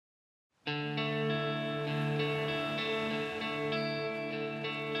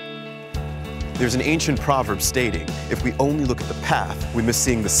There's an ancient proverb stating, if we only look at the path, we miss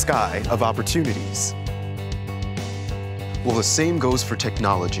seeing the sky of opportunities. Well, the same goes for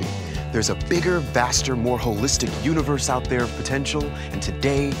technology. There's a bigger, vaster, more holistic universe out there of potential, and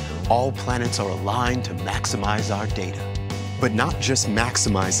today, all planets are aligned to maximize our data. But not just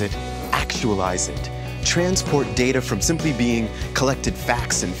maximize it, actualize it. Transport data from simply being collected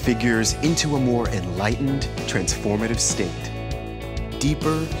facts and figures into a more enlightened, transformative state.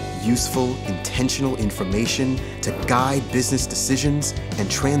 Deeper, useful, intentional information to guide business decisions and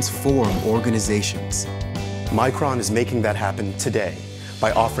transform organizations. Micron is making that happen today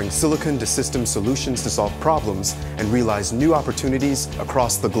by offering silicon-to-system solutions to solve problems and realize new opportunities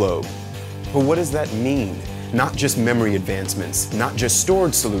across the globe. But what does that mean? Not just memory advancements, not just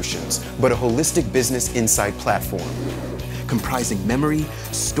storage solutions, but a holistic business insight platform. Comprising memory,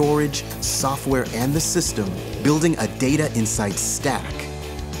 storage, software, and the system, building a data insight stack.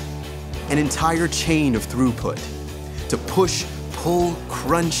 An entire chain of throughput to push, pull,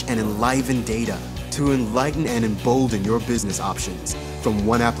 crunch, and enliven data, to enlighten and embolden your business options from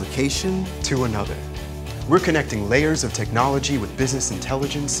one application to another. We're connecting layers of technology with business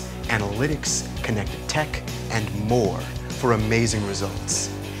intelligence, analytics, connected tech, and more for amazing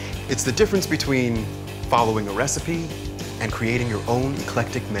results. It's the difference between following a recipe and creating your own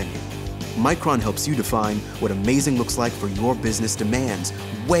eclectic menu. Micron helps you define what amazing looks like for your business demands,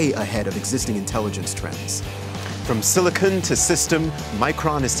 way ahead of existing intelligence trends. From silicon to system,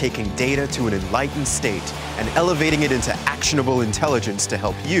 Micron is taking data to an enlightened state and elevating it into actionable intelligence to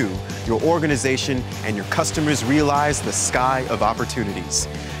help you, your organization, and your customers realize the sky of opportunities.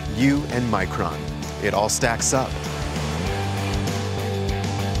 You and Micron. It all stacks up.